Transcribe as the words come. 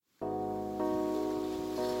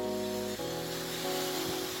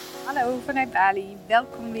Hallo vanuit Bali,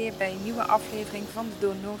 welkom weer bij een nieuwe aflevering van de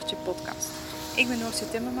Door Noortje podcast. Ik ben Noortje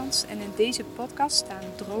Timmermans en in deze podcast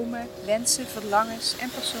staan dromen, wensen, verlangens en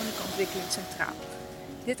persoonlijke ontwikkeling centraal.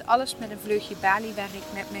 Dit alles met een vleugje Bali waar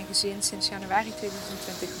ik met mijn gezin sinds januari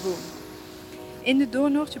 2020 woon. In de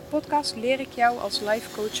Door Noortje podcast leer ik jou als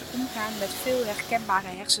life coach omgaan met veel herkenbare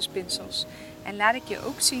hersenspinsels en laat ik je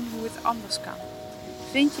ook zien hoe het anders kan.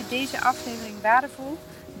 Vind je deze aflevering waardevol?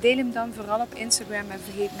 Deel hem dan vooral op Instagram en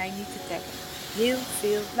vergeet mij niet te taggen. Heel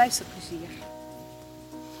veel luisterplezier.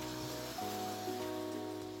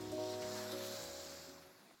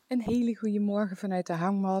 Een hele goede morgen vanuit de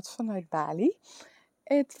hangmat vanuit Bali.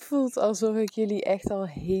 Het voelt alsof ik jullie echt al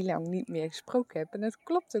heel lang niet meer gesproken heb. En dat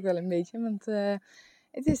klopt ook wel een beetje, want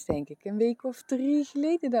het is denk ik een week of 3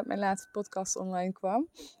 geleden dat mijn laatste podcast online kwam.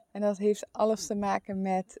 En dat heeft alles te maken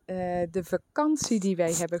met de vakantie die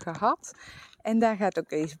wij hebben gehad. En daar gaat ook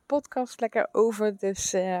deze podcast lekker over.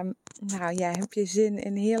 Dus heb je zin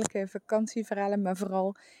in heerlijke vakantieverhalen, maar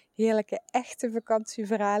vooral heerlijke echte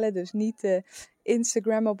vakantieverhalen. Dus niet de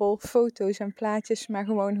Instagrammable foto's en plaatjes, maar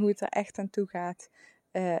gewoon hoe het er echt aan toe gaat.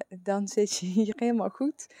 Dan zit je hier helemaal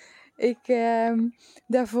goed.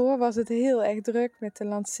 Daarvoor was het heel erg druk met de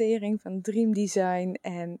lancering van Dream Design.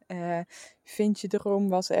 En Vind je Droom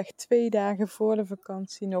was echt 2 dagen voor de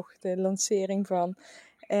vakantie nog de lancering van.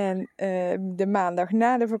 En de maandag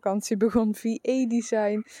na de vakantie begon VA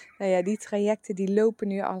Design. Nou ja, die trajecten die lopen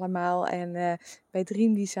nu allemaal. En bij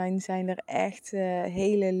Dream Design zijn er echt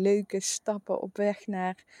hele leuke stappen op weg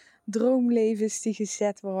naar droomlevens die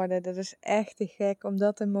gezet worden. Dat is echt te gek om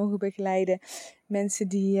dat te mogen begeleiden. Mensen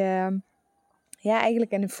die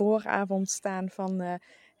eigenlijk in de vooravond staan van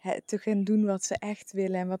te gaan doen wat ze echt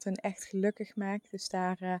willen en wat hen echt gelukkig maakt. Dus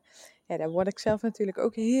daar word ik zelf natuurlijk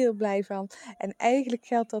ook heel blij van. En eigenlijk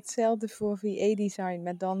geldt datzelfde voor VA-design,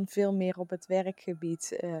 maar dan veel meer op het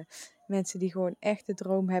werkgebied. Mensen die gewoon echt de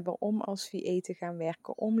droom hebben om als VA te gaan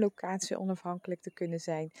werken, om locatie onafhankelijk te kunnen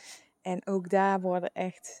zijn. En ook daar worden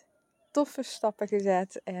echt toffe stappen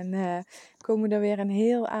gezet en komen er weer een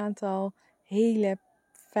heel aantal hele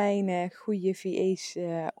fijne, goede VA's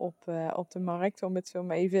op de markt, om het zo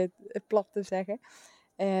maar even plat te zeggen.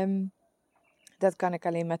 Dat kan ik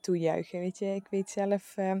alleen maar toejuichen, weet je. Ik weet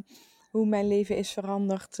zelf hoe mijn leven is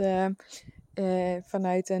veranderd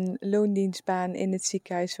vanuit een loondienstbaan in het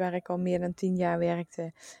ziekenhuis, waar ik al meer dan 10 jaar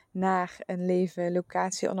werkte, naar een leven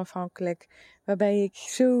locatie onafhankelijk, waarbij ik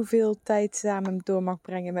zoveel tijd samen door mag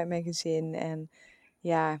brengen met mijn gezin. En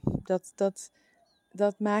ja,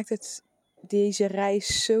 dat maakt het deze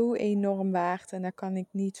reis zo enorm waard. En daar kan ik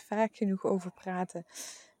niet vaak genoeg over praten.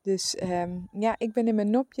 Dus ik ben in mijn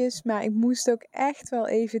nopjes. Maar ik moest ook echt wel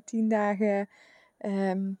even 10 dagen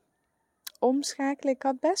omschakelen. Ik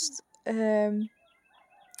had best...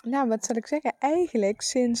 wat zal ik zeggen? Eigenlijk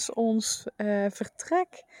sinds ons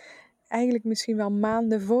vertrek... Eigenlijk misschien wel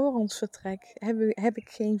maanden voor ons vertrek heb ik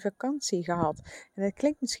geen vakantie gehad. En dat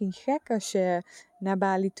klinkt misschien gek als je naar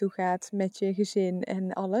Bali toe gaat met je gezin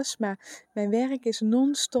en alles. Maar mijn werk is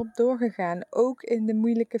non-stop doorgegaan. Ook in de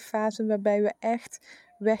moeilijke fase waarbij we echt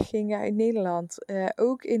weggingen uit Nederland.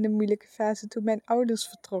 Ook in de moeilijke fase toen mijn ouders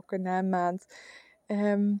vertrokken na een maand.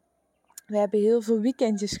 We hebben heel veel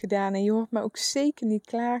weekendjes gedaan. En je hoort me ook zeker niet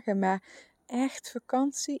klagen. Maar echt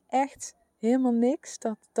vakantie, echt... helemaal niks.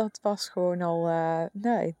 Dat was gewoon al,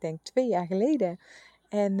 ik denk 2 jaar geleden.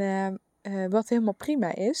 En wat helemaal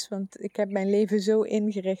prima is, want ik heb mijn leven zo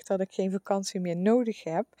ingericht dat ik geen vakantie meer nodig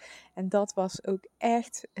heb. En dat was ook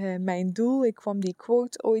echt mijn doel. Ik kwam die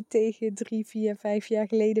quote ooit tegen 3, 4, 5 jaar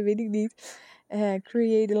geleden, weet ik niet.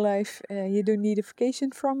 Create a life you don't need a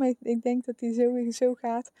vacation from. Ik denk dat die zo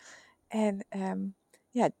gaat. En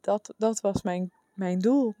dat was mijn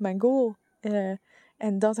doel, mijn goal.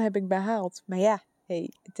 En dat heb ik behaald. Maar ja,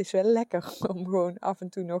 het is wel lekker om gewoon af en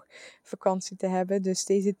toe nog vakantie te hebben. Dus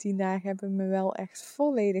deze 10 dagen hebben me wel echt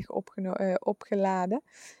volledig opgeladen.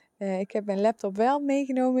 Ik heb mijn laptop wel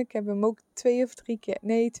meegenomen. Ik heb hem ook 2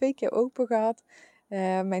 keer open gehad.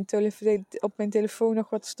 Op mijn telefoon nog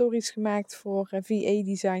wat stories gemaakt voor VA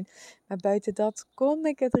Design. Maar buiten dat kon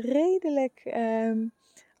ik het redelijk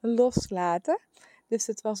loslaten. Dus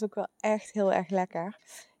het was ook wel echt heel erg lekker.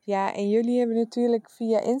 Ja, en jullie hebben natuurlijk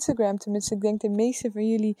via Instagram, tenminste ik denk de meeste van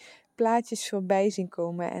jullie, plaatjes voorbij zien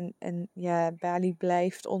komen. En Bali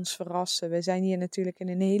blijft ons verrassen. We zijn hier natuurlijk in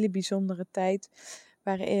een hele bijzondere tijd,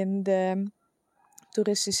 waarin de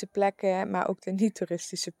toeristische plekken, maar ook de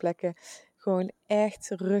niet-toeristische plekken, gewoon echt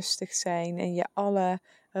rustig zijn. En je alle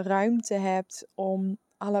ruimte hebt om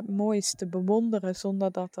al het moois te bewonderen,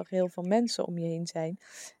 zonder dat er heel veel mensen om je heen zijn.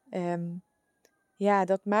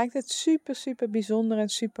 Dat maakt het super, super bijzonder en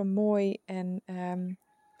super mooi. En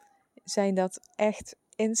zijn dat echt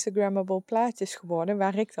Instagrammable plaatjes geworden,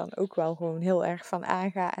 waar ik dan ook wel gewoon heel erg van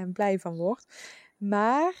aanga en blij van word.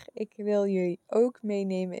 Maar ik wil jullie ook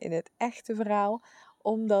meenemen in het echte verhaal,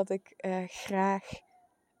 omdat ik graag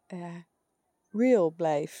real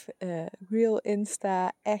blijf. Real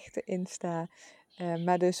Insta, echte Insta.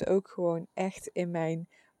 Maar dus ook gewoon echt in mijn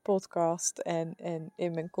podcast en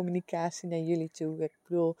in mijn communicatie naar jullie toe. Ik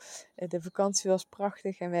bedoel, de vakantie was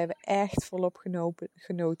prachtig en we hebben echt volop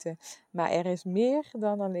genoten. Maar er is meer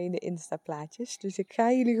dan alleen de Insta-plaatjes. Dus ik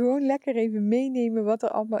ga jullie gewoon lekker even meenemen wat er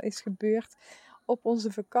allemaal is gebeurd op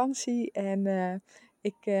onze vakantie. En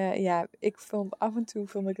ik vond af en toe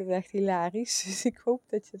vond ik het echt hilarisch. Dus ik hoop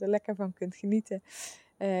dat je er lekker van kunt genieten.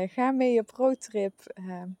 Ga mee op roadtrip.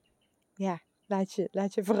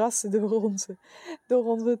 Laat je verrassen door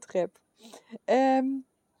onze trip.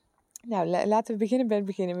 Laten we beginnen bij het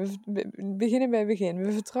begin. We beginnen bij het begin.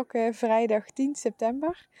 We vertrokken vrijdag 10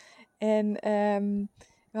 september. En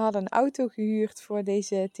we hadden een auto gehuurd voor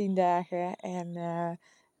deze 10 dagen. En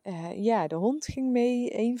de hond ging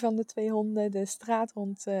mee. Een van de 2 honden. De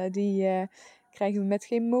straathond, die krijgen we met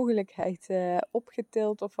geen mogelijkheid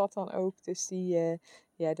opgetild of wat dan ook. Dus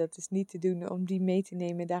dat is niet te doen om die mee te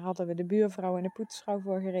nemen. Daar hadden we de buurvrouw en de poetsvrouw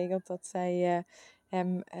voor geregeld. Dat zij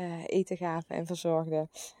hem eten gaven en verzorgden.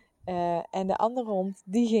 En de andere hond,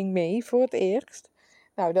 die ging mee voor het eerst.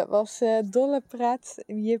 Nou, dat was dolle pret.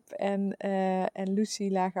 Jip en Lucy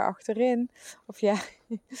lagen achterin. Of ja,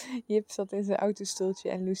 Jip zat in zijn autostoeltje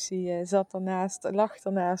en Lucy lag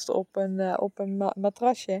ernaast op een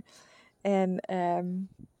matrasje. En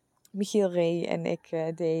Michiel reed en ik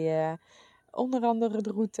deed onder andere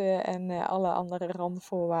de route en alle andere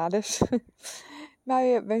randvoorwaarden.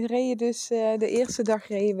 Maar we reden dus, de eerste dag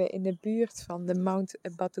reden we in de buurt van de Mount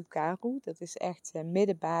Batukaru. Dat is echt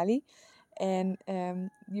midden Bali. En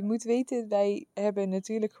je moet weten, wij hebben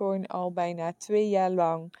natuurlijk gewoon al bijna 2 jaar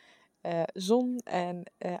lang zon en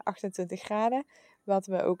 28 graden. Wat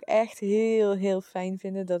we ook echt heel, heel fijn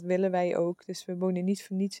vinden. Dat willen wij ook. Dus we wonen niet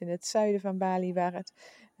voor niets in het zuiden van Bali, waar het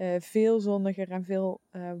veel zonniger en veel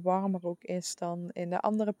warmer ook is dan in de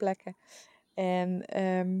andere plekken.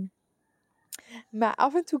 Maar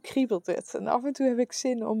af en toe kriebelt het. En af en toe heb ik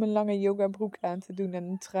zin om een lange yogabroek aan te doen en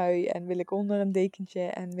een trui. En wil ik onder een dekentje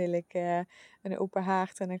en wil ik een open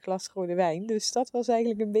haard en een glas rode wijn. Dus dat was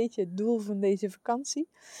eigenlijk een beetje het doel van deze vakantie.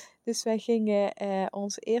 Dus wij gingen,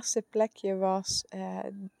 ons eerste plekje was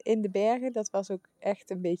in de bergen. Dat was ook echt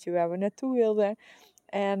een beetje waar we naartoe wilden.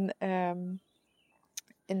 En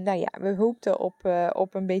we hoopten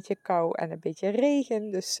op een beetje kou en een beetje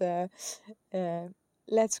regen. Dus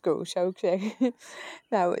let's go, zou ik zeggen.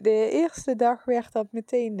 Nou, de eerste dag werd dat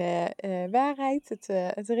meteen waarheid.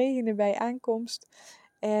 Het regende bij aankomst.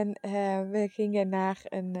 En we gingen naar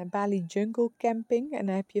een Bali Jungle Camping. En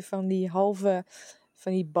dan heb je van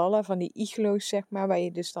die ballen, van die iglo's, zeg maar, waar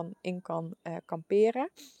je dus dan in kan kamperen.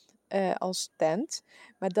 Als tent.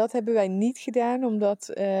 Maar dat hebben wij niet gedaan, omdat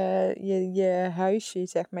je huisje,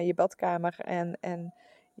 zeg maar, je badkamer en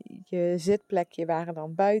je zitplekje waren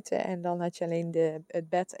dan buiten. En dan had je alleen het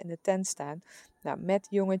bed en de tent staan. Nou, met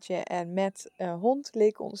jongetje en met hond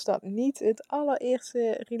leek ons dat niet het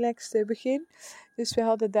allereerste relaxte begin. Dus we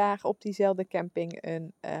hadden daar op diezelfde camping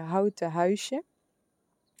een houten huisje.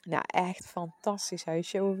 Nou, echt fantastisch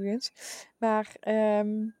huisje overigens. Maar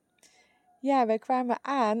wij kwamen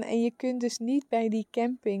aan en je kunt dus niet bij die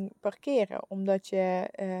camping parkeren,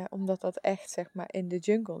 omdat dat echt, zeg maar, in de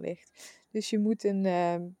jungle ligt. Dus je moet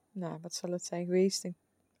wat zal het zijn geweest, een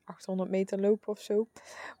 800 meter lopen of zo.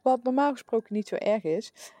 Wat normaal gesproken niet zo erg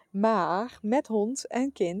is, maar met hond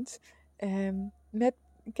en kind, met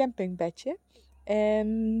een campingbedje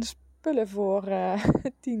en spullen voor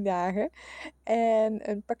 10 dagen en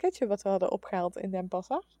een pakketje wat we hadden opgehaald in Den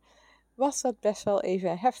Pasar, was dat best wel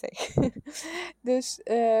even heftig. Dus,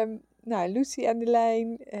 Lucy aan de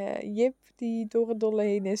lijn, Jip die door het dolle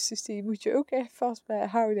heen is, dus die moet je ook echt vast bij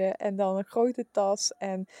houden. En dan een grote tas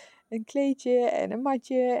en een kleedje en een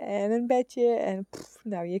matje en een bedje. En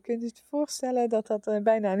je kunt je voorstellen dat dat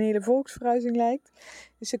bijna een hele volksverhuizing lijkt.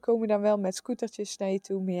 Dus ze komen dan wel met scootertjes naar je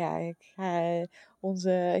toe. Maar ja, ik ga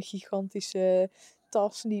onze gigantische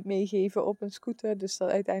tas niet meegeven op een scooter. Dus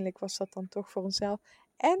uiteindelijk was dat dan toch voor onszelf.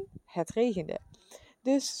 En het regende.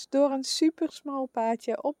 Dus door een super smal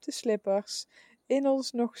paadje op de slippers, in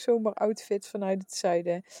ons nog zomeroutfit vanuit het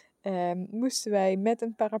zuiden, moesten wij met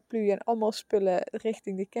een paraplu en allemaal spullen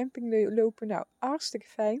richting de camping lopen. Nou, hartstikke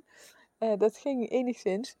fijn. Dat ging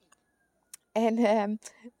enigszins. En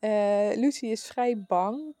Lucy is vrij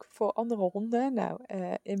bang voor andere honden. Nou,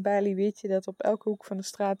 in Bali weet je dat op elke hoek van de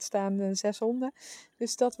straat staan 6 honden.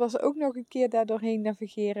 Dus dat was ook nog een keer daar doorheen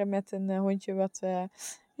navigeren met een hondje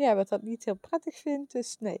wat dat niet heel prettig vindt.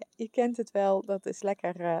 Dus nee, je kent het wel, dat is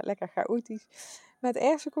lekker chaotisch. Maar het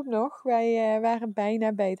ergste komt nog, wij waren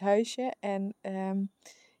bijna bij het huisje. En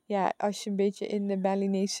als je een beetje in de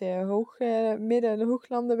Balinese midden- en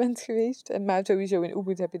hooglanden bent geweest, maar sowieso in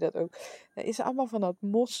Ubud heb je dat ook, dan is er allemaal van dat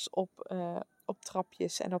mos op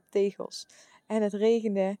trapjes en op tegels. En het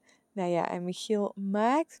regende, nou ja, en Michiel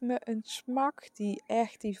maakt me een smak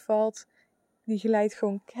die valt, die glijdt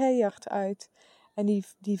gewoon keihard uit. En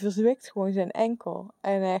die verzwikt gewoon zijn enkel.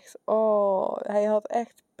 En echt, oh, hij had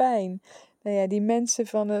echt pijn. Nou ja, die mensen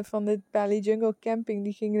van de Bali Jungle Camping,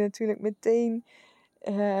 die gingen natuurlijk meteen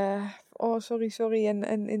sorry.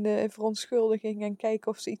 En in de verontschuldiging en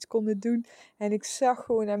kijken of ze iets konden doen. En ik zag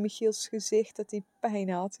gewoon aan Michiels gezicht dat hij pijn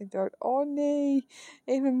had. Ik dacht, oh nee,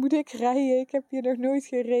 even moet ik rijden. Ik heb hier nog nooit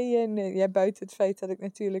gereden. En, buiten het feit dat ik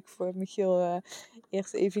natuurlijk voor Michiel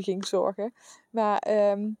eerst even ging zorgen. Maar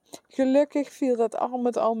gelukkig viel dat al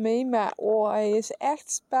met al mee. Maar hij is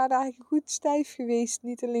echt een paar dagen goed stijf geweest.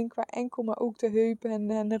 Niet alleen qua enkel, maar ook de heupen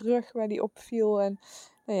en de rug waar die opviel. En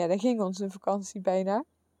nou ja, daar ging onze vakantie bijna.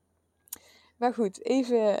 Maar goed,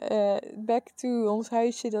 even back to ons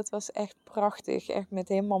huisje. Dat was echt prachtig. Echt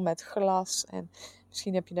helemaal met glas. En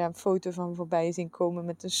misschien heb je daar een foto van voorbij zien komen.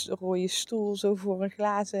 Met een rode stoel zo voor een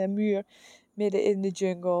glazen muur. Midden in de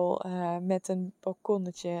jungle. Met een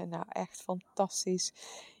balkonnetje. Nou, echt fantastisch.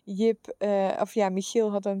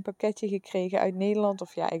 Michiel had een pakketje gekregen uit Nederland.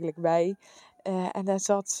 Of ja, eigenlijk wij. En daar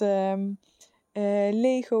zat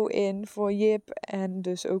Lego in voor Jip. En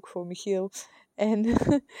dus ook voor Michiel. En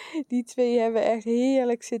die twee hebben echt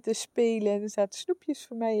heerlijk zitten spelen. Er zaten snoepjes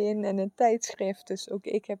voor mij in en een tijdschrift. Dus ook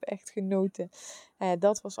ik heb echt genoten.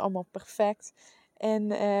 Dat was allemaal perfect. En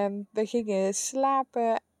we gingen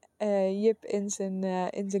slapen. Jip in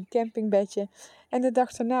zijn campingbedje. En de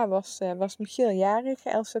dag daarna was Michiel jarig,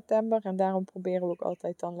 11 september. En daarom proberen we ook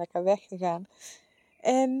altijd dan lekker weg te gaan.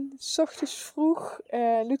 En 's ochtends vroeg,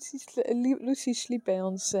 Lucy sliep bij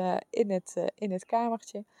ons in het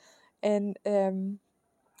kamertje. En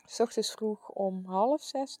 's ochtends vroeg om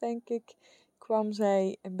 5:30, denk ik, kwam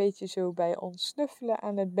zij een beetje zo bij ons snuffelen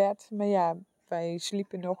aan het bed. Maar ja, wij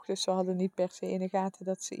sliepen nog, dus we hadden niet per se in de gaten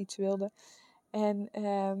dat ze iets wilde. En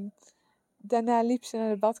daarna liep ze naar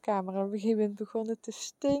de badkamer en op een gegeven moment begon het te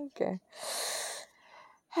stinken.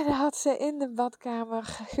 En dan had ze in de badkamer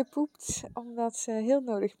gepoept, omdat ze heel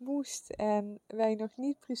nodig moest. En wij nog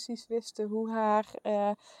niet precies wisten hoe haar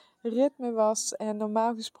ritme was. En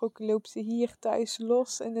normaal gesproken loopt ze hier thuis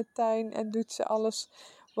los in de tuin en doet ze alles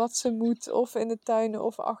wat ze moet. Of in de tuin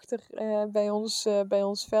of achter bij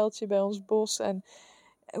ons veldje, bij ons bos. En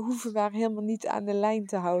hoeven we haar helemaal niet aan de lijn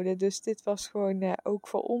te houden. Dus dit was gewoon ook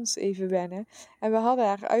voor ons even wennen. En we hadden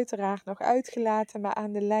haar uiteraard nog uitgelaten, maar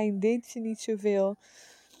aan de lijn deed ze niet zoveel.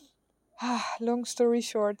 Long story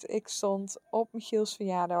short, ik stond op Michiels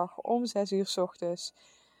verjaardag om 6:00 's ochtends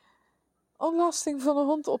ontlasting van de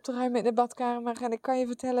hond op te ruimen in de badkamer. En ik kan je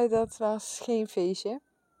vertellen, dat was geen feestje.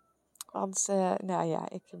 Want,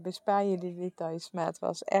 ik bespaar je die details, maar het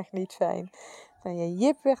was echt niet fijn. Nou ja,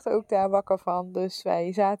 Jip werd er ook daar wakker van. Dus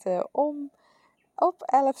wij zaten op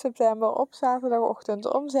 11 september, op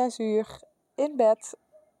zaterdagochtend om 6:00 in bed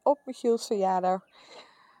op Michiels verjaardag.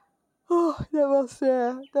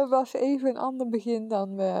 Dat was even een ander begin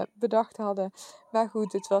dan we bedacht hadden. Maar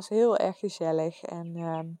goed, het was heel erg gezellig.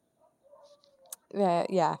 En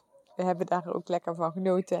we hebben daar ook lekker van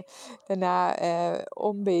genoten. Daarna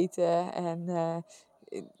ontbeten en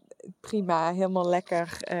prima, helemaal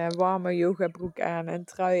lekker warme yogabroek aan en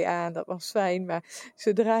trui aan. Dat was fijn, maar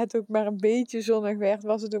zodra het ook maar een beetje zonnig werd,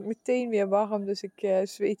 was het ook meteen weer warm. Dus ik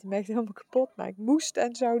zweette me echt helemaal kapot, maar ik moest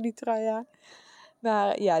en zou die trui aan.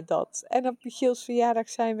 Maar ja, dat. En op Michiels verjaardag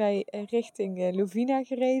zijn wij richting Lovina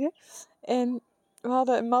gereden. En we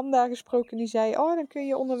hadden een man daar gesproken die zei, dan kun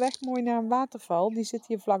je onderweg mooi naar een waterval. Die zit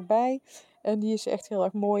hier vlakbij. En die is echt heel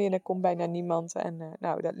erg mooi en er komt bijna niemand. En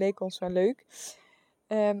dat leek ons wel leuk.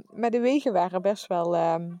 Maar de wegen waren best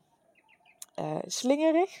wel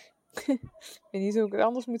slingerig. Ik weet niet hoe ik het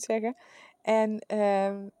anders moet zeggen. En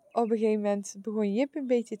op een gegeven moment begon Jip een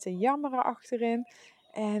beetje te jammeren achterin.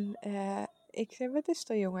 En ik zei, wat is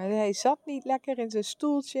er, jongen? Hij zat niet lekker in zijn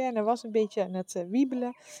stoeltje en hij was een beetje aan het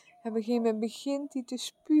wiebelen. En op een gegeven moment begint hij te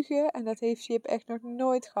spugen. En dat heeft Jip echt nog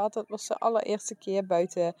nooit gehad. Dat was de allereerste keer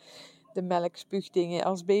buiten de melkspuugdingen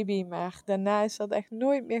als baby. Maar daarna is dat echt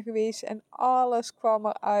nooit meer geweest. En alles kwam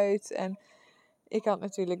eruit. En ik had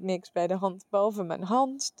natuurlijk niks bij de hand behalve mijn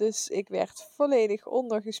hand. Dus ik werd volledig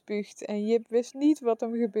ondergespuugd. En Jip wist niet wat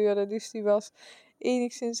hem gebeurde. Dus die was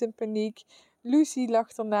enigszins in paniek. Lucy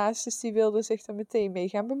lag ernaast, dus die wilde zich er meteen mee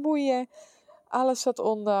gaan bemoeien. Alles zat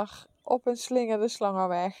onder. Op een slinger de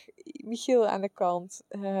slangenweg. Michiel aan de kant.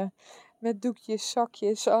 Met doekjes,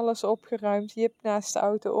 zakjes, alles opgeruimd. Jip naast de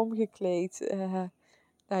auto omgekleed.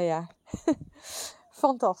 Nou ja,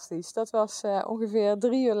 fantastisch. Dat was ongeveer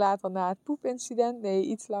 3 uur later na het poepincident. Nee,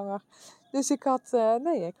 iets langer. Dus ik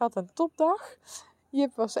had een topdag.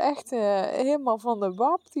 Jip was echt helemaal van de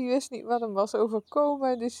wap. Die wist niet wat hem was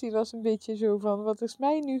overkomen. Dus die was een beetje zo van, wat is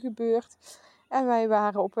mij nu gebeurd? En wij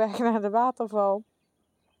waren op weg naar de waterval.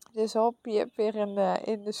 Dus hop, Jip weer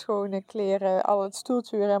in de schone kleren. Al het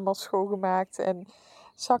stoeltje weer helemaal schoongemaakt. En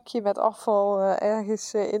zakje met afval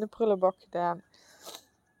ergens in de prullenbak gedaan.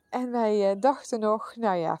 En wij dachten nog,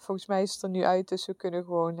 nou ja, volgens mij is het er nu uit, dus we kunnen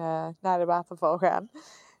gewoon naar de waterval gaan.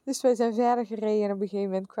 Dus wij zijn verder gereden en op een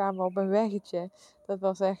gegeven moment kwamen we op een weggetje. Dat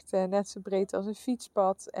was echt net zo breed als een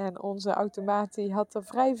fietspad. En onze automaat die had er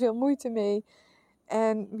vrij veel moeite mee.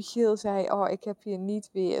 En Michiel zei, oh, ik heb hier niet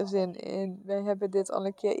weer zin in. Wij hebben dit al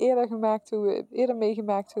een keer eerder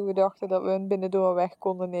meegemaakt hoe we dachten dat we een binnendoorweg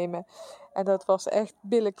konden nemen. En dat was echt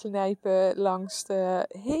billen knijpen langs de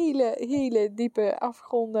hele diepe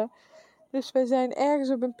afgronden. Dus we zijn ergens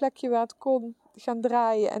op een plekje waar het kon gaan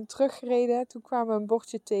draaien en teruggereden. Toen kwamen we een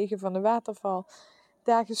bordje tegen van de waterval.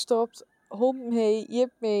 Daar gestopt, hond mee,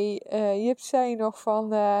 Jip mee. Jip zei nog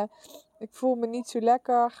van, ik voel me niet zo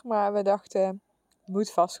lekker, maar we dachten,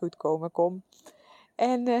 moet vast goed komen, kom.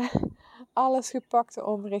 En alles gepakt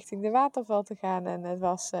om richting de waterval te gaan. En het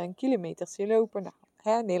was een kilometertje lopen.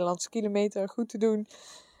 Nou, Nederlandse kilometer, goed te doen.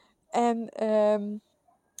 En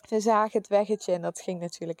we zagen het weggetje en dat ging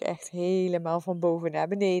natuurlijk echt helemaal van boven naar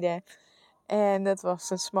beneden. En het was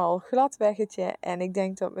een smal glad weggetje. En ik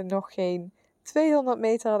denk dat we nog geen 200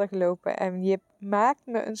 meter hadden gelopen. En Jip maakt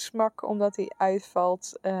me een smak omdat hij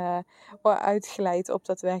uitglijdt op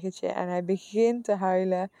dat weggetje. En hij begint te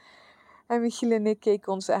huilen. En Michiel en ik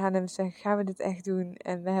keken ons aan en we zeiden, gaan we dit echt doen?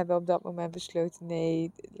 En we hebben op dat moment besloten,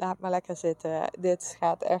 nee, laat maar lekker zitten. Dit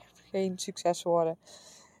gaat echt geen succes worden.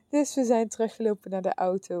 Dus we zijn teruggelopen naar de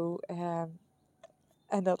auto.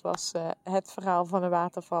 En dat was het verhaal van de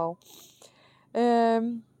waterval.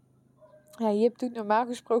 Jip doet normaal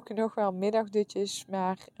gesproken nog wel middagdutjes.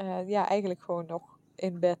 Maar eigenlijk gewoon nog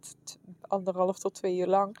in bed 1,5 tot 2 uur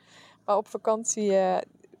lang. Maar op vakantie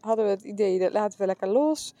hadden we het idee, dat laten we lekker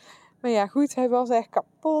los. Maar ja, goed, hij was echt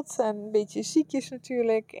kapot en een beetje ziekjes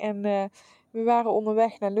natuurlijk. En we waren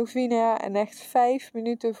onderweg naar Louvina. En echt 5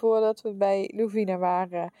 minuten voordat we bij Louvina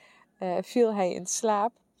waren, viel hij in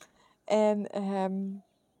slaap. En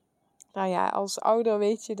als ouder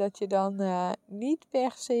weet je dat je dan niet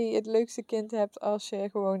per se het leukste kind hebt als je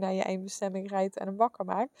gewoon naar je eindbestemming rijdt en hem wakker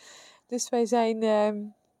maakt. Dus wij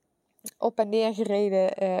zijn op en neer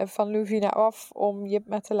gereden van Louvina af om Jip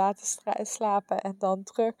maar te laten slapen en dan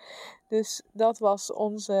terug. Dus dat was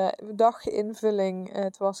onze daginvulling.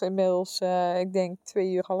 Het was inmiddels, ik denk 2:30.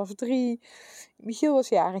 Michiel was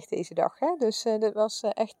jarig deze dag, hè? Dus dat was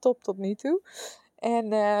echt top tot nu toe.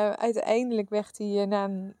 En uiteindelijk werd hij na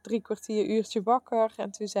een 3 uurtje wakker.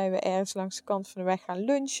 En toen zijn we ergens langs de kant van de weg gaan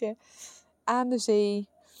lunchen. Aan de zee.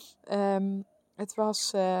 Het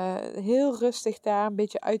was heel rustig daar. Een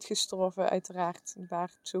beetje uitgestorven uiteraard. Er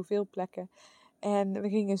waren zoveel plekken. En we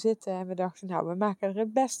gingen zitten en we dachten, nou, we maken er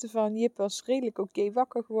het beste van. Jip was redelijk oké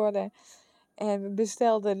wakker geworden. En we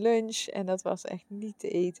bestelden lunch. En dat was echt niet te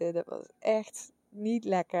eten. Dat was echt niet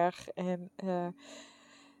lekker. En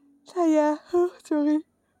sorry.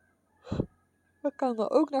 Dat kan er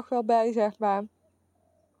ook nog wel bij, zeg maar.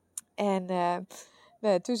 En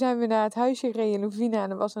toen zijn we naar het huisje gereden in Louvina. En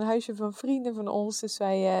dat was een huisje van vrienden van ons. Dus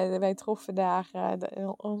wij troffen daar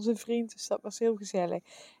onze vriend. Dus dat was heel gezellig.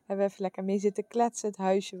 En we even lekker mee zitten kletsen. Het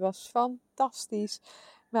huisje was fantastisch.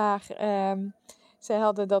 Maar zij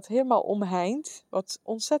hadden dat helemaal omheind. Wat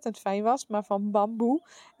ontzettend fijn was. Maar van bamboe.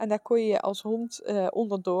 En daar kon je als hond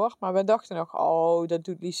onderdoor. Maar we dachten nog, oh, dat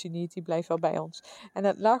doet Lucy niet. Die blijft wel bij ons. En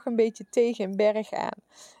dat lag een beetje tegen een berg aan.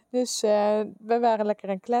 Dus we waren lekker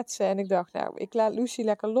aan het kletsen. En ik dacht, nou, ik laat Lucy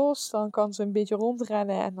lekker los. Dan kan ze een beetje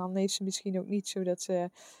rondrennen. En dan heeft ze misschien ook niet zo dat ze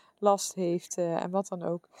last heeft. En wat dan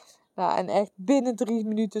ook. Nou, en echt binnen 3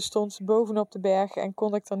 minuten stond ze bovenop de berg. En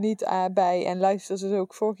kon ik er niet bij. En luisterde ze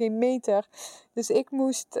ook voor geen meter. Dus ik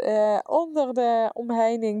moest onder de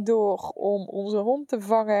omheining door om onze hond te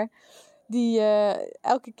vangen. Die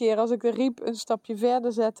elke keer als ik er riep een stapje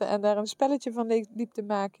verder zette. En daar een spelletje van liep te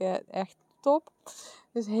maken. Echt top.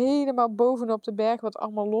 Dus helemaal bovenop de berg, wat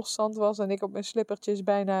allemaal los zand was. En ik op mijn slippertjes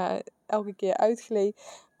bijna elke keer uitgleed.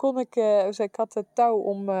 Kon ik, dus ik had het touw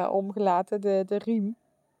omgelaten, de riem.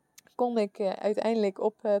 Kon ik uiteindelijk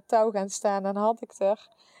op het touw gaan staan en had ik er.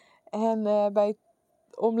 En bij het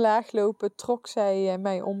omlaag lopen trok zij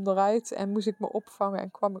mij onderuit en moest ik me opvangen.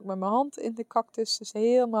 En kwam ik met mijn hand in de cactus. Dus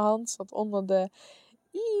heel mijn hand zat onder de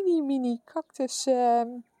mini cactus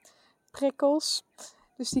prikkels.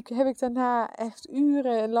 Dus die heb ik daarna echt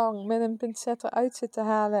urenlang met een pincet eruit zitten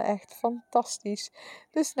halen. Echt fantastisch.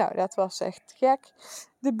 Dus nou, dat was echt gek.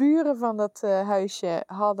 De buren van dat huisje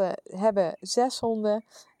hebben 6 honden.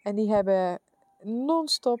 En die hebben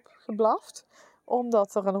non-stop geblaft.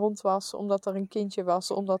 Omdat er een hond was, omdat er een kindje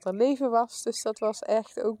was, omdat er leven was. Dus dat was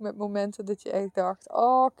echt ook met momenten dat je echt dacht...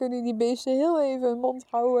 Oh, kunnen die beesten heel even hun mond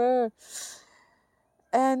houden?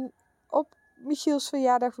 En op Michiels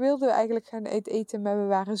verjaardag wilden we eigenlijk gaan eten. Maar we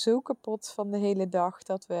waren zo kapot van de hele dag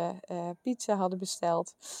dat we pizza hadden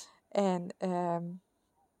besteld. En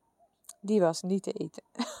die was niet te eten.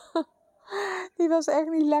 Die was echt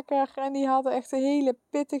niet lekker. En die hadden echt een hele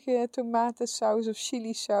pittige tomatensaus of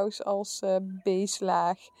chilisaus als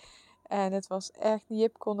beeslaag. En het was echt,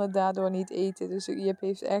 Jip kon het daardoor niet eten. Dus Jip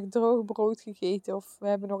heeft echt droog brood gegeten. Of we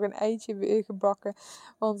hebben nog een eitje gebakken.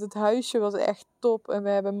 Want het huisje was echt top. En we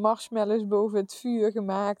hebben marshmallows boven het vuur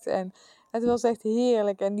gemaakt. En het was echt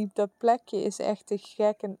heerlijk. En dat plekje is echt te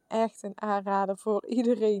gek. En echt een aanrader voor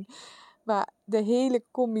iedereen. Maar de hele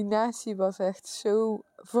combinatie was echt zo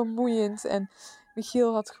vermoeiend. En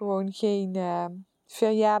Michiel had gewoon geen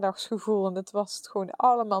verjaardagsgevoel. En het was het gewoon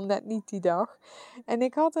allemaal net niet die dag. En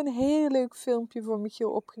ik had een heel leuk filmpje voor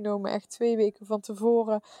Michiel opgenomen. Echt 2 weken van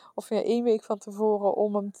tevoren. Of ja, 1 week van tevoren.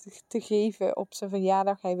 Om hem te geven op zijn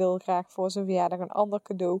verjaardag. Hij wil graag voor zijn verjaardag een ander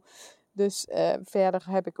cadeau. Dus verder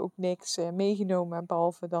heb ik ook niks meegenomen.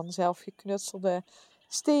 Behalve dan zelf geknutselde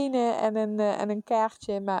stenen en een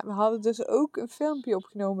kaartje. Maar we hadden dus ook een filmpje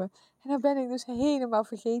opgenomen. En dat ben ik dus helemaal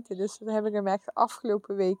vergeten. Dus dat heb ik hem echt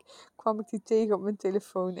afgelopen week. Kwam ik die tegen op mijn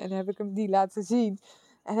telefoon. En heb ik hem die laten zien.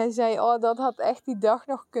 En hij zei, oh, dat had echt die dag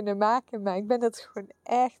nog kunnen maken. Maar ik ben het gewoon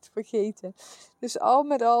echt vergeten. Dus al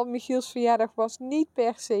met al, Michiels verjaardag was niet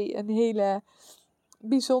per se een hele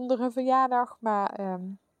bijzondere verjaardag. Maar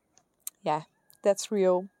ja, that's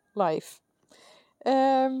real life.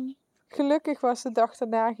 Gelukkig was de dag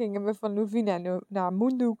daarna, gingen we van Loevina naar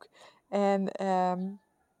Moendoek. En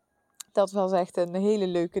dat was echt een hele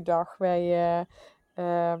leuke dag. We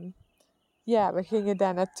gingen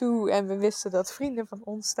daar naartoe en we wisten dat vrienden van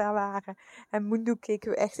ons daar waren. En Moendoek keken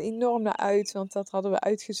we echt enorm naar uit, want dat hadden we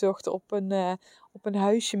uitgezocht op een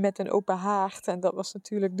huisje met een open haard. En dat was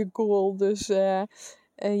natuurlijk de goal, dus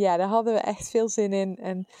daar hadden we echt veel zin in.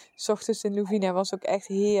 En 's ochtends in Loevina was ook echt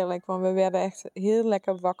heerlijk, want we werden echt heel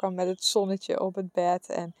lekker wakker met het zonnetje op het bed.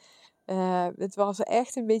 En het was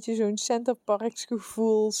echt een beetje zo'n Centerparks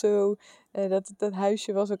gevoel. Zo. Dat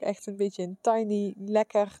huisje was ook echt een beetje een tiny,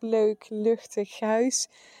 lekker, leuk, luchtig huis.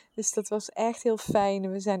 Dus dat was echt heel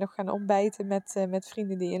fijn. We zijn nog gaan ontbijten met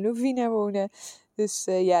vrienden die in Loevina wonen. Dus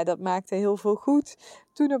dat maakte heel veel goed.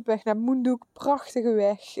 Toen op weg naar Moendoek, prachtige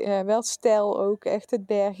weg. Wel steil ook, echt het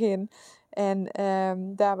berg in. En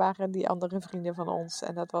daar waren die andere vrienden van ons.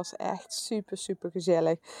 En dat was echt super, super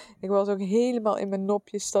gezellig. Ik was ook helemaal in mijn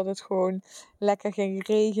nopjes dat het gewoon lekker ging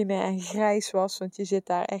regenen en grijs was. Want je zit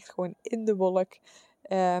daar echt gewoon in de wolk.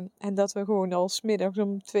 En dat we gewoon al 's middags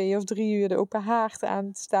om 2 of 3 uur de open haard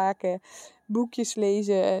aanstaken. Boekjes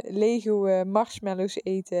lezen, Lego marshmallows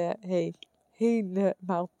eten. Hey,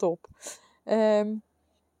 helemaal top.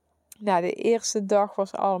 De eerste dag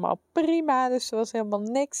was allemaal prima. Dus er was helemaal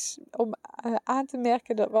niks om aan te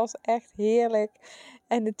merken. Dat was echt heerlijk.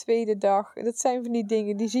 En de tweede dag, dat zijn van die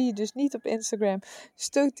dingen, die zie je dus niet op Instagram.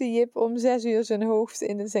 Stootte Jip om 6 uur zijn hoofd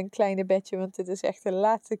in zijn kleine bedje. Want dit is echt de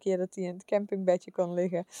laatste keer dat hij in het campingbedje kon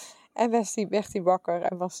liggen. En werd hij wakker.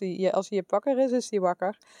 En als Jip wakker is hij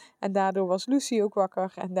wakker. En daardoor was Lucy ook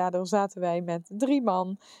wakker. En daardoor zaten wij met 3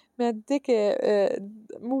 man. Met dikke,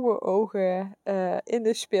 moe ogen in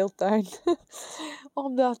de speeltuin.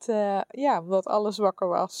 omdat alles wakker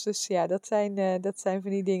was. Dus ja, dat zijn van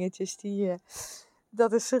die dingetjes die...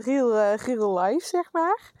 dat is real life, zeg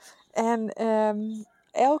maar. En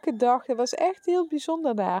elke dag, dat was echt heel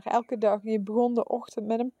bijzonder daar. Elke dag, je begon de ochtend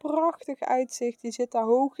met een prachtig uitzicht. Je zit daar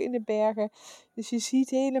hoog in de bergen. Dus je ziet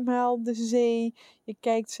helemaal de zee. Je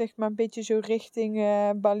kijkt zeg maar een beetje zo richting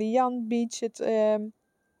Balian Beach, het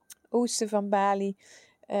oosten van Bali.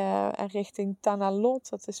 En richting Tanah Lot.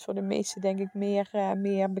 Dat is voor de meesten denk ik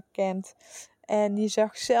meer bekend. En je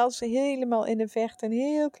zag zelfs helemaal in de verte een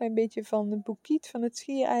heel klein beetje van de Bukit, van het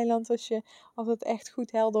schiereiland, als het echt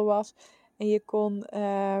goed helder was. En je kon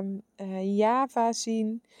Java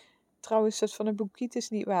zien. Trouwens, dat van de Bukit is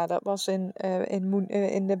niet waar. Dat was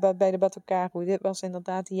bij de Batokaru. Dit was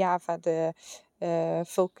inderdaad Java, de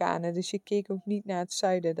vulkanen. Dus je keek ook niet naar het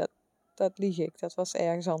zuiden. Dat lieg ik. Dat was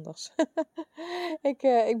ergens anders.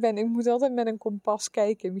 Ik moet altijd met een kompas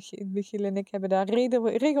kijken. Michiel en ik hebben daar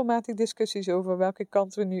regelmatig discussies over welke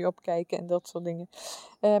kant we nu op kijken en dat soort dingen.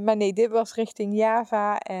 Maar nee, dit was richting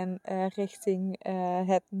Java en richting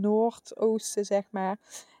het noordoosten, zeg maar.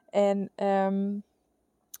 En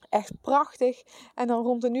echt prachtig. En dan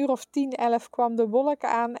rond een uur of 10, 11 kwam de wolk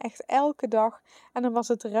aan. Echt elke dag. En dan was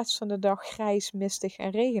het de rest van de dag grijs, mistig en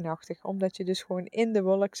regenachtig. Omdat je dus gewoon in de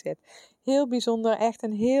wolk zit. Heel bijzonder. Echt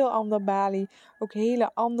een heel ander Bali. Ook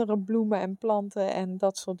hele andere bloemen en planten en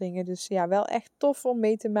dat soort dingen. Dus ja, wel echt tof om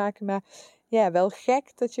mee te maken. Maar ja, wel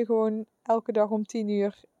gek dat je gewoon elke dag om 10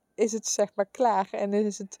 uur is het zeg maar klaar. En dan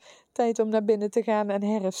is het tijd om naar binnen te gaan en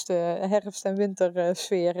herfst- en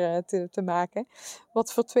wintersfeer te maken.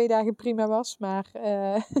 Wat voor 2 dagen prima was, maar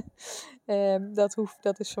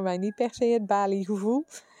dat is voor mij niet per se het Bali-gevoel.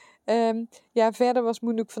 Ja, verder was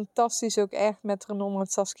Moendok fantastisch. Ook echt met Renon en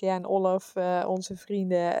Saskia en Olaf, onze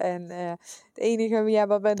vrienden. En het enige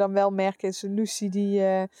wat wij dan wel merken is Lucy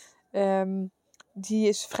die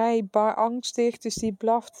is vrij angstig, dus die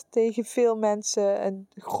blaft tegen veel mensen en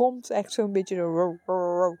gromt echt zo'n beetje zo. Row,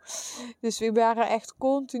 row, row. Dus we waren echt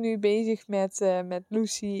continu bezig met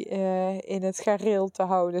Lucy in het gareel te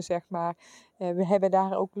houden, zeg maar. We hebben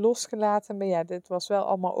daar ook losgelaten, maar ja, dit was wel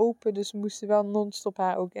allemaal open, dus we moesten wel non-stop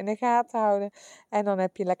haar ook in de gaten houden. En dan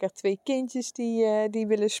heb je lekker 2 kindjes die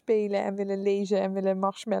willen spelen en willen lezen en willen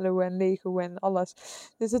marshmallow en Lego en alles.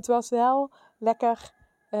 Dus het was wel lekker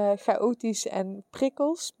chaotisch en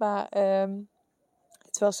prikkels, maar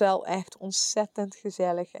het was wel echt ontzettend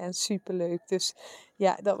gezellig en superleuk. Dus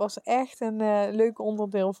ja, dat was echt een leuk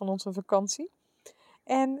onderdeel van onze vakantie.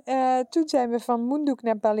 En toen zijn we van Moendok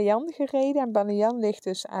naar Balian gereden. En Balian ligt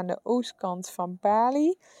dus aan de oostkant van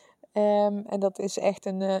Bali. En dat is echt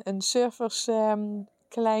een surfers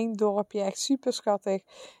klein dorpje, echt super schattig.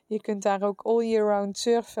 Je kunt daar ook all year round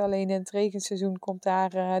surfen. Alleen in het regenseizoen komt daar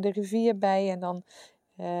de rivier bij. En dan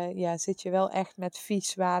zit je wel echt met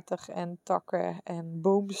vies water en takken en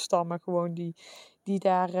boomstammen gewoon die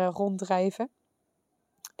daar ronddrijven.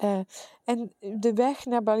 En de weg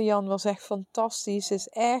naar Balian was echt fantastisch. Het is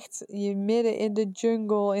echt je midden in de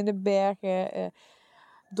jungle, in de bergen,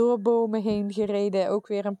 door bomen heen gereden. Ook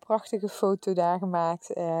weer een prachtige foto daar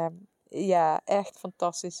gemaakt. Ja, echt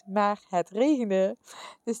fantastisch. Maar het regende.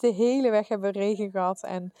 Dus de hele weg hebben we regen gehad.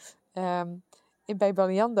 En bij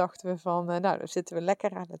Balian dachten we van, nou, dan zitten we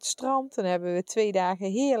lekker aan het strand. Dan hebben we 2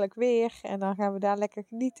 dagen heerlijk weer. En dan gaan we daar lekker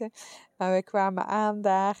genieten. Maar we kwamen aan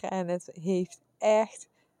daar en het heeft echt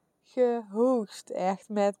gehoogst. Echt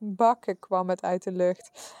met bakken kwam het uit de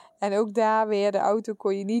lucht. En ook daar weer, de auto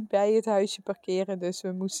kon je niet bij het huisje parkeren. Dus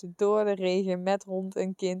we moesten door de regen met hond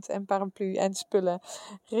en kind en paraplu en spullen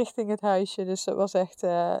richting het huisje. Dus dat was echt,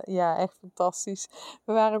 echt fantastisch.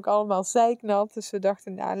 We waren ook allemaal zeiknat. Dus we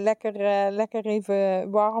dachten, nou, lekker even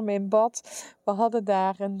warm in bad. We hadden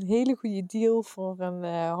daar een hele goede deal voor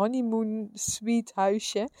een honeymoon suite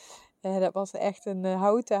huisje. Dat was echt een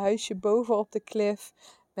houten huisje boven op de klif.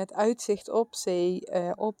 Met uitzicht op zee,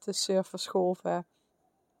 op de surfersgolven.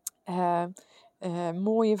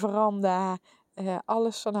 Mooie veranda.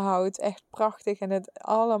 Alles van hout. Echt prachtig. En het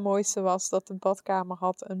allermooiste was dat de badkamer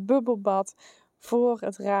had een bubbelbad voor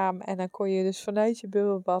het raam. En dan kon je dus vanuit je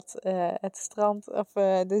bubbelbad het strand of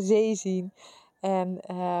de zee zien. En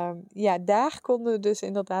daar konden we dus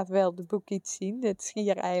inderdaad wel de Bukit zien. Het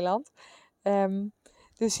schiereiland.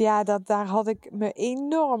 Dus ja, daar had ik me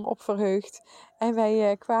enorm op verheugd. En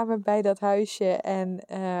wij kwamen bij dat huisje en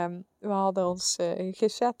we hadden ons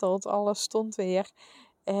gezetteld. Alles stond weer.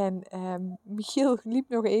 En Michiel liep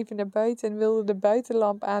nog even naar buiten en wilde de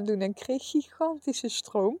buitenlamp aandoen en kreeg gigantische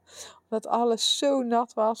stroom. Omdat alles zo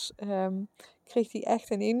nat was, kreeg hij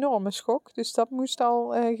echt een enorme schok. Dus dat moest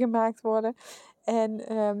al gemaakt worden. En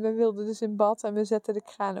we wilden dus in bad en we zetten de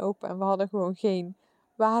kraan open en we hadden gewoon geen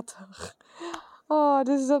water. Oh,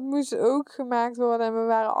 dus dat moest ook gemaakt worden. En we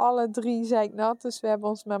waren alle 3 zeiknat. Dus we hebben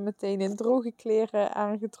ons maar meteen in droge kleren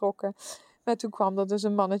aangetrokken. Maar toen kwam er dus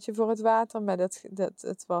een mannetje voor het water. Maar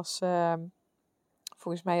het was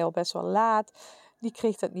volgens mij al best wel laat. Die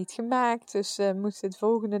kreeg dat niet gemaakt. Dus moest het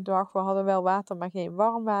volgende dag. We hadden wel water, maar geen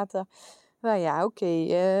warm water. Nou ja, oké.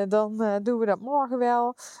 Dan doen we dat morgen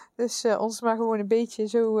wel. Dus ons maar gewoon een beetje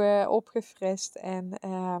zo opgefrist. En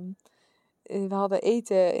we hadden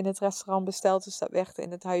eten in het restaurant besteld, dus dat werd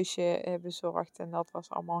in het huisje bezorgd. En dat was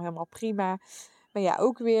allemaal helemaal prima. Maar ja,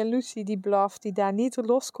 ook weer Lucy die blaft, die daar niet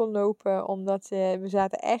los kon lopen. Omdat we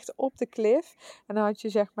zaten echt op de klif. En dan had je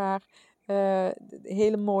zeg maar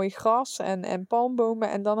hele mooi gras en palmbomen.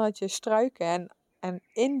 En dan had je struiken. En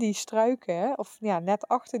in die struiken, of ja, net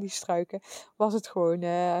achter die struiken, was het gewoon,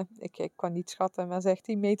 ik kan niet schatten, maar zeg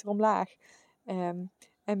 10 meter omlaag.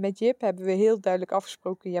 En met Jip hebben we heel duidelijk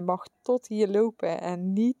afgesproken, je mag tot hier lopen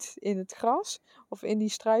en niet in het gras of in die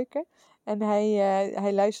struiken. En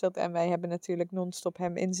hij luistert en wij hebben natuurlijk non-stop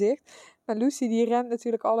hem in zicht. Maar Lucy die rent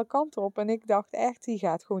natuurlijk alle kanten op. En ik dacht echt, die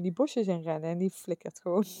gaat gewoon die bosjes in rennen. En die flikkert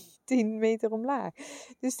gewoon 10 meter omlaag.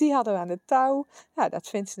 Dus die hadden we aan het touw. Nou, dat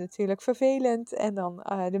vindt ze natuurlijk vervelend. En dan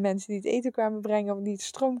de mensen die het eten kwamen brengen, of die het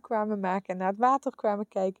stroom kwamen maken en naar het water kwamen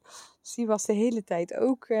kijken. Dus die was de hele tijd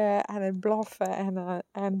ook aan het blaffen en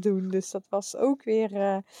aan het doen. Dus dat was ook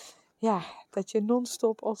weer, ja, dat je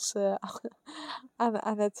non-stop als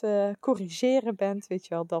aan het corrigeren bent, weet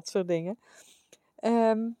je wel, dat soort dingen.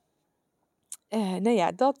 Nou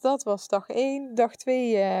ja, dat was dag 1. Dag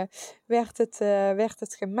 2 werd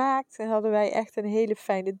het gemaakt. En hadden wij echt een hele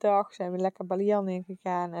fijne dag. Zijn we lekker Balian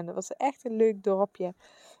ingegaan. En dat was echt een leuk dorpje.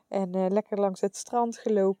 En lekker langs het strand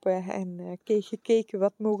gelopen. En gekeken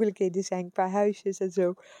wat mogelijkheden zijn qua huisjes en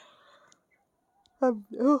zo.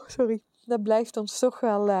 Oh, sorry. Dat blijft ons toch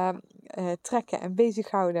wel trekken en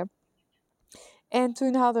bezighouden. En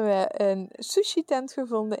toen hadden we een sushi-tent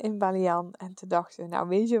gevonden in Balian. En toen dachten we, nou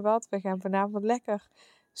weet je wat, we gaan vanavond lekker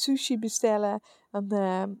sushi bestellen.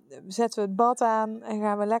 Dan zetten we het bad aan en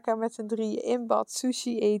gaan we lekker met z'n drieën in bad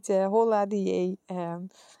sushi eten. Holla die.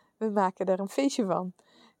 We maken er een feestje van.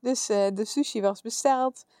 Dus de sushi was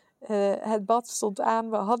besteld. Het bad stond aan.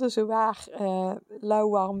 We hadden zowaar lauw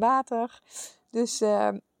warm water. Dus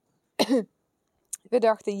we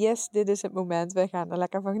dachten, yes, dit is het moment. We gaan er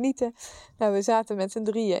lekker van genieten. Nou, we zaten met z'n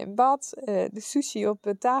drieën in bad. De sushi op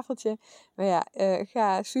het tafeltje. Maar ja,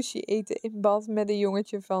 ga sushi eten in bad met een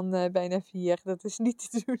jongetje van bijna 4. Dat is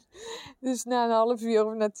niet te doen. Dus na een half uur,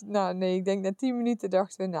 of ik denk na 10 minuten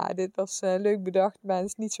dachten we, nou, dit was leuk bedacht, maar het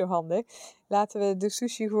is niet zo handig. Laten we de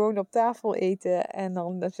sushi gewoon op tafel eten. En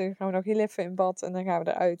dan gaan we nog heel even in bad. En dan gaan we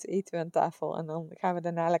eruit, eten we aan tafel. En dan gaan we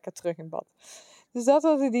daarna lekker terug in bad. Dus dat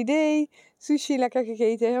was het idee. Sushi lekker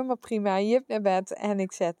gegeten, helemaal prima. Jip naar bed. En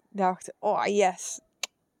ik dacht, oh yes.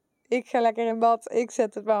 Ik ga lekker in bad. Ik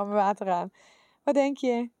zet het warme water aan. Wat denk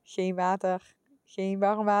je? Geen water. Geen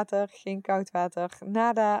warm water. Geen koud water.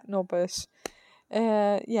 Nada, noppes.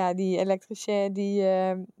 Ja, die elektricien die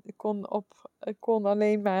kon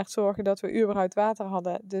alleen maar zorgen dat we überhaupt water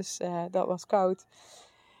hadden. Dus dat was koud.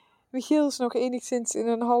 Michiel is nog enigszins in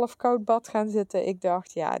een half koud bad gaan zitten. Ik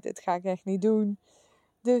dacht, ja, dit ga ik echt niet doen.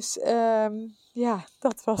 Dus ja,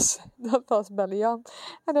 dat was Balian.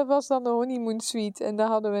 En dat was dan de honeymoon suite. En daar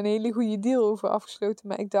hadden we een hele goede deal over afgesloten.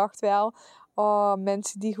 Maar ik dacht wel, oh,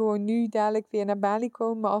 mensen die gewoon nu dadelijk weer naar Bali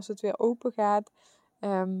komen als het weer open gaat.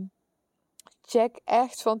 Check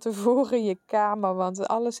echt van tevoren je kamer. Want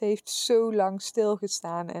alles heeft zo lang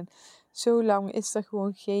stilgestaan. En zo lang is er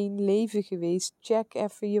gewoon geen leven geweest. Check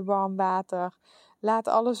even je warm water. Laat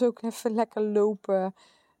alles ook even lekker lopen.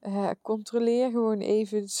 Controleer gewoon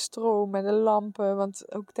even de stroom en de lampen.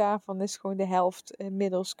 Want ook daarvan is gewoon de helft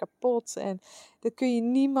inmiddels kapot. En dat kun je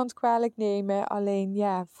niemand kwalijk nemen. Alleen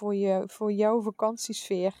ja, voor jouw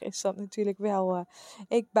vakantiesfeer is dat natuurlijk wel...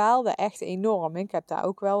 ik baalde echt enorm. Ik heb daar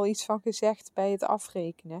ook wel iets van gezegd bij het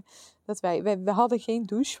afrekenen. Dat we hadden geen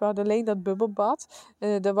douche. We hadden alleen dat bubbelbad.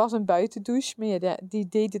 Er was een buitendouche. Maar ja, die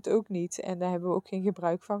deed het ook niet. En daar hebben we ook geen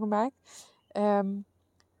gebruik van gemaakt.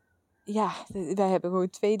 Ja, wij hebben gewoon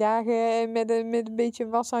 2 dagen met een beetje een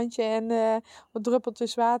washandje en wat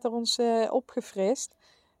druppeltjes water ons opgefrist.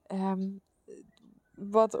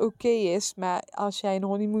 Wat oké is, maar als jij een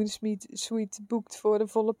honeymoon suite boekt voor de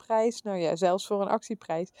volle prijs, nou ja, zelfs voor een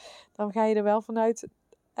actieprijs, dan ga je er wel vanuit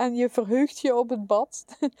en je verheugt je op het bad.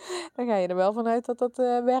 Dan ga je er wel vanuit dat dat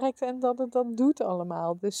werkt en dat het dat doet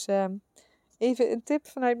allemaal. Dus even een tip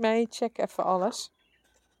vanuit mij, check even alles.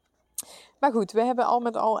 Maar goed, we hebben al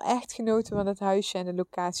met al echt genoten van het huisje en de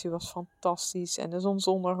locatie was fantastisch. En de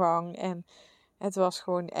zonsondergang en het was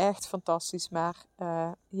gewoon echt fantastisch. Maar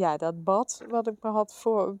ja, dat bad wat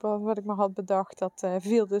ik me had bedacht, dat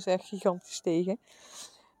viel dus echt gigantisch tegen.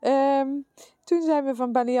 Toen zijn we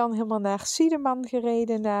van Balian helemaal naar Sideman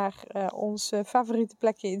gereden. Naar ons favoriete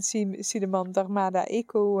plekje in Sideman, Dharmada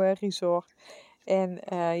Eco Resort. En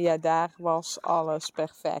ja, daar was alles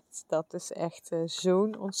perfect. Dat is echt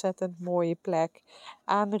zo'n ontzettend mooie plek.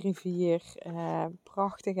 Aan de rivier.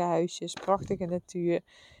 Prachtige huisjes, prachtige natuur.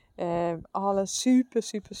 Alles super,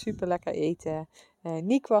 super, super lekker eten.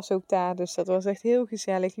 Niek was ook daar, dus dat was echt heel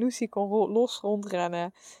gezellig. Lucy kon los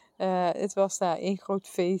rondrennen. Het was daar één groot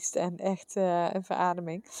feest en echt een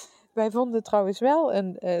verademing. Wij vonden trouwens wel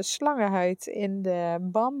een slangenhuid in de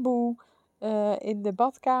bamboe in de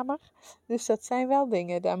badkamer. Dus dat zijn wel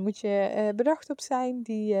dingen. Daar moet je bedacht op zijn.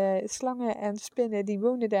 Die slangen en spinnen die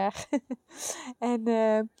wonen daar. En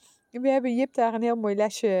we hebben Jip daar een heel mooi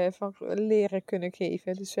lesje van leren kunnen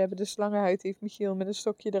geven. Dus we hebben de slangenhuid, heeft Michiel met een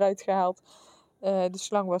stokje eruit gehaald. De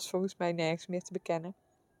slang was volgens mij nergens meer te bekennen.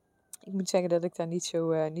 Ik moet zeggen dat ik daar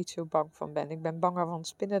niet zo bang van ben. Ik ben banger van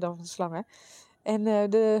spinnen dan van slangen. En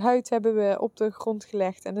de huid hebben we op de grond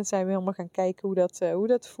gelegd. En dan zijn we helemaal gaan kijken hoe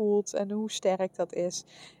dat voelt. En hoe sterk dat is.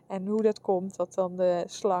 En hoe dat komt dat dan de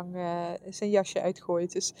slang zijn jasje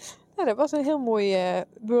uitgooit. Dus nou, dat was een heel mooi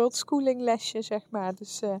world schooling lesje, zeg maar.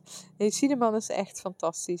 Dus Sideman is echt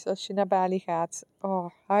fantastisch. Als je naar Bali gaat. Oh,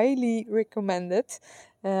 highly recommended.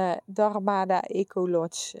 Dharmada Eco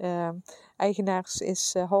Lodge. Eigenaars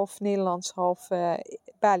is half Nederlands, half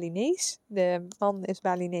Balinees. De man is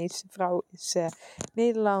Balinees, de vrouw is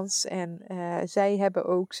Nederlands. En zij hebben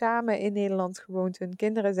ook samen in Nederland gewoond. Hun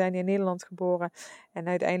kinderen zijn in Nederland geboren. En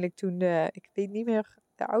uiteindelijk toen, ik weet niet meer,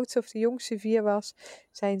 de oudste of de jongste 4 was,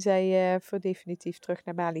 zijn zij voor definitief terug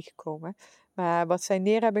naar Bali gekomen. Maar wat zij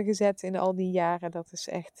neer hebben gezet in al die jaren, dat is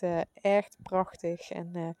echt prachtig.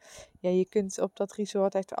 En ja, je kunt op dat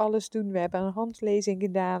resort echt alles doen. We hebben een handlezing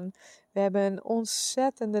gedaan. We hebben een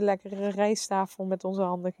ontzettende lekkere rijsttafel met onze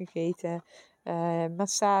handen gegeten.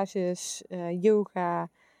 Massages, yoga,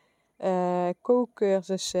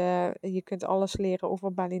 kookcursussen. Je kunt alles leren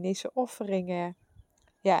over Balinese offeringen.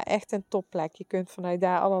 Ja, echt een topplek. Je kunt vanuit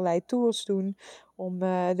daar allerlei tours doen om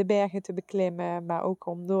de bergen te beklimmen, maar ook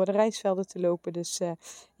om door de rijstvelden te lopen. Dus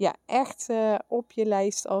ja, echt op je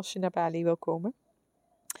lijst als je naar Bali wil komen.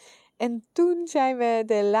 En toen zijn we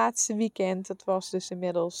de laatste weekend, dat was dus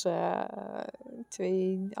inmiddels 1,5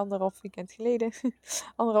 weekend geleden, 1,5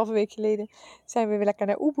 week geleden, zijn we weer lekker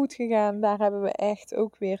naar Ubud gegaan. Daar hebben we echt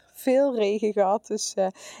ook weer veel regen gehad. Dus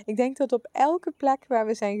ik denk dat op elke plek waar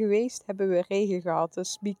we zijn geweest, hebben we regen gehad.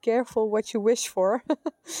 Dus be careful what you wish for.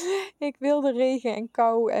 Ik wilde regen en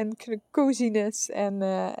kou en coziness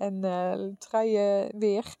en truien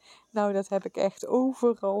weer. Nou, dat heb ik echt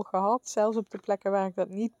overal gehad. Zelfs op de plekken waar ik dat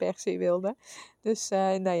niet per se wilde. Dus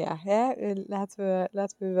nou ja,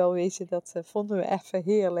 laten we wel wezen, dat vonden we even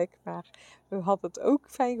heerlijk. Maar we hadden het ook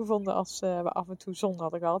fijn gevonden als we af en toe zon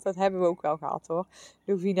hadden gehad. Dat hebben we ook wel gehad hoor.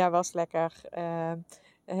 Lovina was lekker.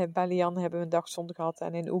 Balian hebben we een dag zon gehad.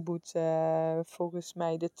 En in Ubud volgens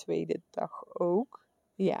mij de tweede dag ook.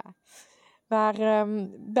 Ja. Maar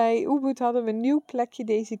bij Ubud hadden we een nieuw plekje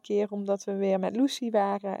deze keer, omdat we weer met Lucy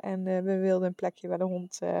waren. En we wilden een plekje waar de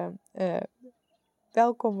hond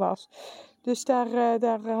welkom was. Dus daar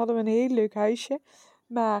hadden we een heel leuk huisje.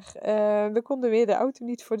 Maar we konden weer de auto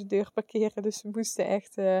niet voor de deur parkeren. Dus we moesten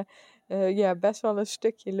echt ja, best wel een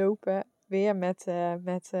stukje lopen. Weer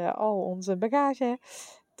met al onze bagage.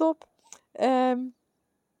 Top.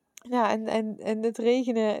 Ja, en het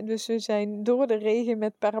regende, dus we zijn door de regen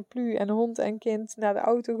met paraplu en hond en kind naar de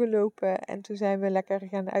auto gelopen. En toen zijn we lekker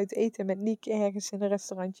gaan uiteten met Niek ergens in een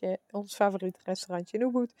restaurantje, ons favoriete restaurantje in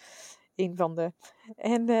Ubud. Een van de.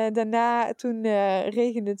 En daarna, toen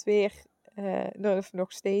regende het weer,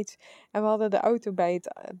 nog steeds. En we hadden de auto bij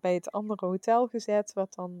het andere hotel gezet,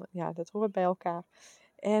 wat dan, ja, dat hoort bij elkaar.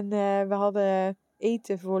 En we hadden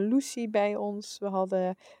eten voor Lucy bij ons. We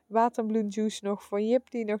hadden waterbloemjuice nog voor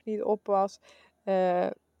Jip, die nog niet op was.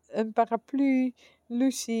 Een paraplu.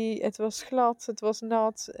 Lucy, het was glad, het was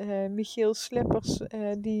nat. Michiel's slippers,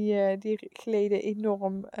 die gleden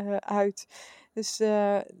enorm uit. Dus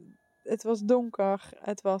het was donker,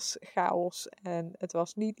 het was chaos en het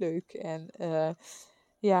was niet leuk. En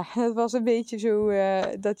ja, het was een beetje zo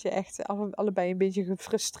dat je echt allebei een beetje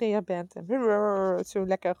gefrustreerd bent. En zo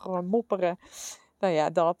lekker mopperen. Nou ja,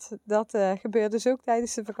 dat gebeurde dus ook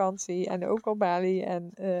tijdens de vakantie. En ook op Bali.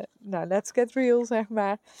 En nou, let's get real, zeg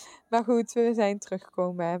maar. Maar goed, we zijn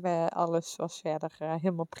teruggekomen. Alles was verder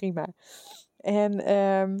helemaal prima. En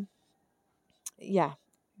ja,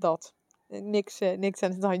 dat. Niks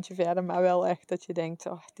aan het handje verder, maar wel echt dat je denkt,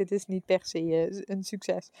 oh, dit is niet per se een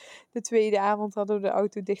succes. De tweede avond hadden we de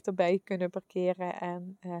auto dichterbij kunnen parkeren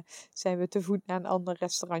en zijn we te voet naar een ander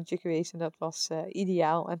restaurantje geweest en dat was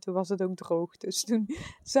ideaal. En toen was het ook droog, dus toen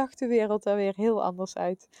zag de wereld er weer heel anders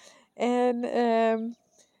uit. En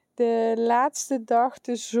de laatste dag,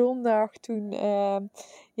 de zondag, toen,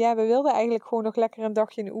 ja, we wilden eigenlijk gewoon nog lekker een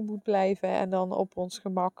dagje in Ubud blijven en dan op ons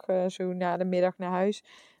gemak zo na de middag naar huis.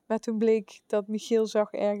 Maar toen bleek dat Michiel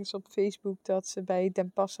zag ergens op Facebook dat ze bij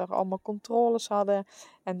Den Passer allemaal controles hadden.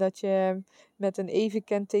 En dat je met een even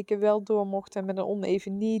kenteken wel door mocht en met een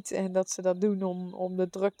oneven niet. En dat ze dat doen om de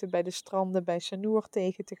drukte bij de stranden bij Sanour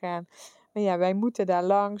tegen te gaan. Maar ja, wij moeten daar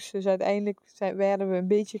langs. Dus uiteindelijk werden we een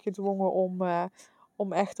beetje gedwongen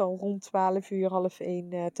om echt al rond 12 uur, half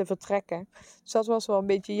 1 te vertrekken. Dus dat was wel een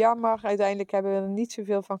beetje jammer. Uiteindelijk hebben we er niet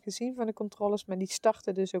zoveel van gezien van de controles. Maar die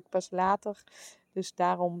starten dus ook pas later. Dus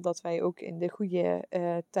daarom dat wij ook in de goede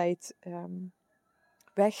tijd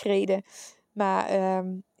wegreden. Maar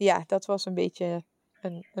ja, dat was een beetje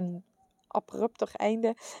een abrupter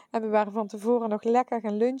einde. En we waren van tevoren nog lekker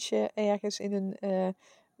gaan lunchen ergens in een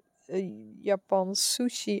Japans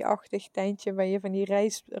sushi-achtig tentje. Waar je van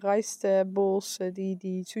die rijstbowls,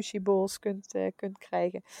 die sushi bowls kunt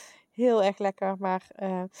krijgen. Heel erg lekker, maar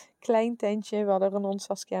klein tentje. We hadden Renon,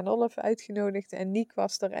 Saskia en Olaf uitgenodigd. En Niek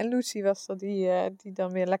was er en Lucy was er, die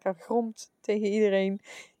dan weer lekker gromt tegen iedereen.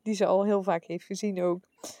 Die ze al heel vaak heeft gezien ook.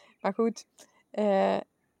 Maar goed,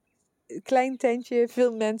 klein tentje,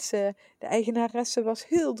 veel mensen. De eigenaresse was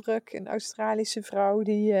heel druk. Een Australische vrouw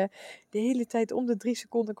die de hele tijd om de 3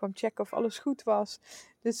 seconden kwam checken of alles goed was.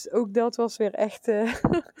 Dus ook dat was weer echt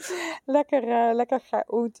lekker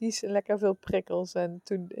chaotisch en lekker veel prikkels. En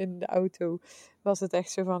toen in de auto was het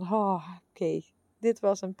echt zo van, oké. Dit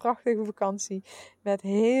was een prachtige vakantie met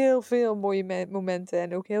heel veel mooie momenten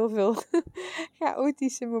en ook heel veel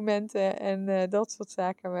chaotische momenten en dat soort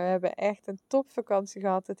zaken. Maar we hebben echt een topvakantie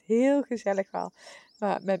gehad, het heel gezellig was.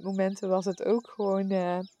 Maar met momenten was het ook gewoon,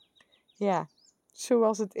 ja,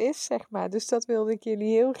 zoals het is, zeg maar. Dus dat wilde ik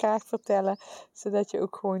jullie heel graag vertellen, zodat je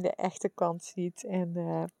ook gewoon de echte kant ziet. En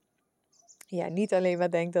ja, niet alleen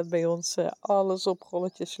maar denkt dat bij ons alles op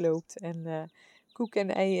rolletjes loopt en koek en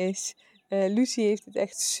ei is. Lucie heeft het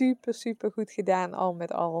echt super, super goed gedaan, al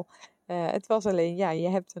met al. Het was alleen, ja, je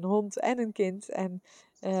hebt een hond en een kind. En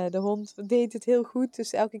de hond deed het heel goed.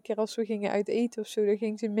 Dus elke keer als we gingen uit eten of zo, dan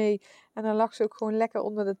ging ze mee. En dan lag ze ook gewoon lekker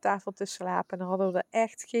onder de tafel te slapen. En dan hadden we er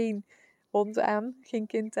echt geen hond aan, geen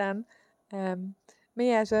kind aan. Maar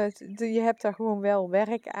ja, je hebt daar gewoon wel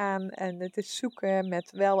werk aan. En het is zoeken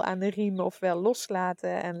met wel aan de riem of wel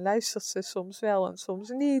loslaten. En luistert ze soms wel en soms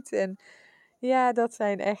niet. En ja, dat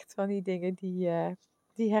zijn echt van die dingen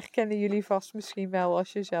die herkennen jullie vast misschien wel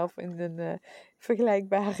als je zelf in een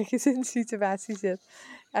vergelijkbare gezinssituatie zit.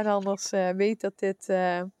 En anders weet dat dit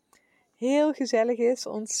heel gezellig is,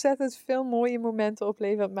 ontzettend veel mooie momenten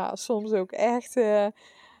oplevert, maar soms ook echt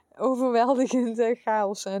overweldigend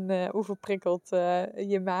chaos en overprikkeld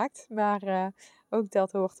je maakt. Maar ook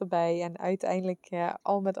dat hoort erbij. En uiteindelijk,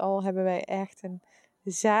 al met al, hebben wij echt een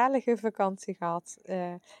zalige vakantie gehad.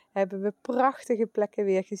 Hebben we prachtige plekken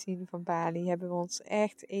weer gezien van Bali. Hebben we ons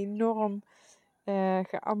echt enorm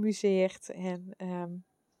geamuseerd. En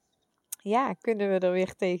ja, kunnen we er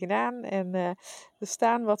weer tegenaan. En er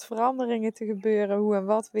staan wat veranderingen te gebeuren. Hoe en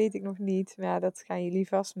wat weet ik nog niet. Maar dat gaan jullie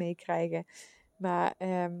vast meekrijgen. Maar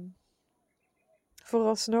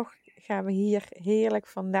vooralsnog gaan we hier heerlijk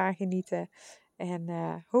vandaan genieten. En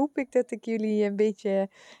hoop ik dat ik jullie een beetje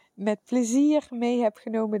met plezier mee heb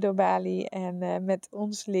genomen door Bali. En met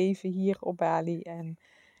ons leven hier op Bali. En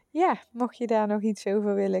ja, mocht je daar nog iets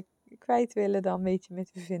over kwijt willen, dan weet je me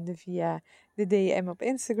te vinden via de DM op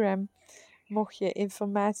Instagram. Mocht je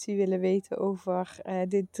informatie willen weten over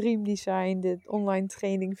dit Dream Design, dit online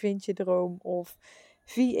training Vind je Droom of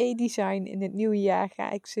VA Design in het nieuwe jaar,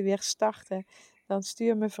 ga ik ze weer starten. Dan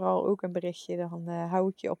stuur me vooral ook een berichtje, dan hou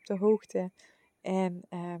ik je op de hoogte. En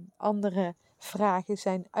andere vragen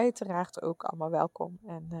zijn uiteraard ook allemaal welkom.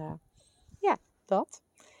 En ja, dat.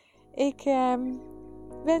 Ik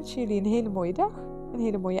wens jullie een hele mooie dag, een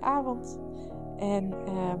hele mooie avond. En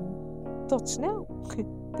tot snel.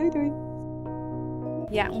 Doei doei.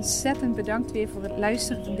 Ja, ontzettend bedankt weer voor het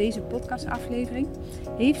luisteren van deze podcastaflevering.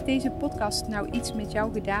 Heeft deze podcast nou iets met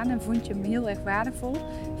jou gedaan en vond je hem heel erg waardevol?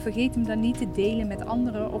 Vergeet hem dan niet te delen met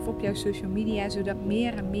anderen of op jouw social media, zodat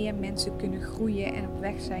meer en meer mensen kunnen groeien en op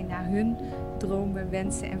weg zijn naar hun dromen,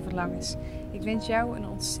 wensen en verlangens. Ik wens jou een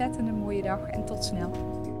ontzettende mooie dag en tot snel.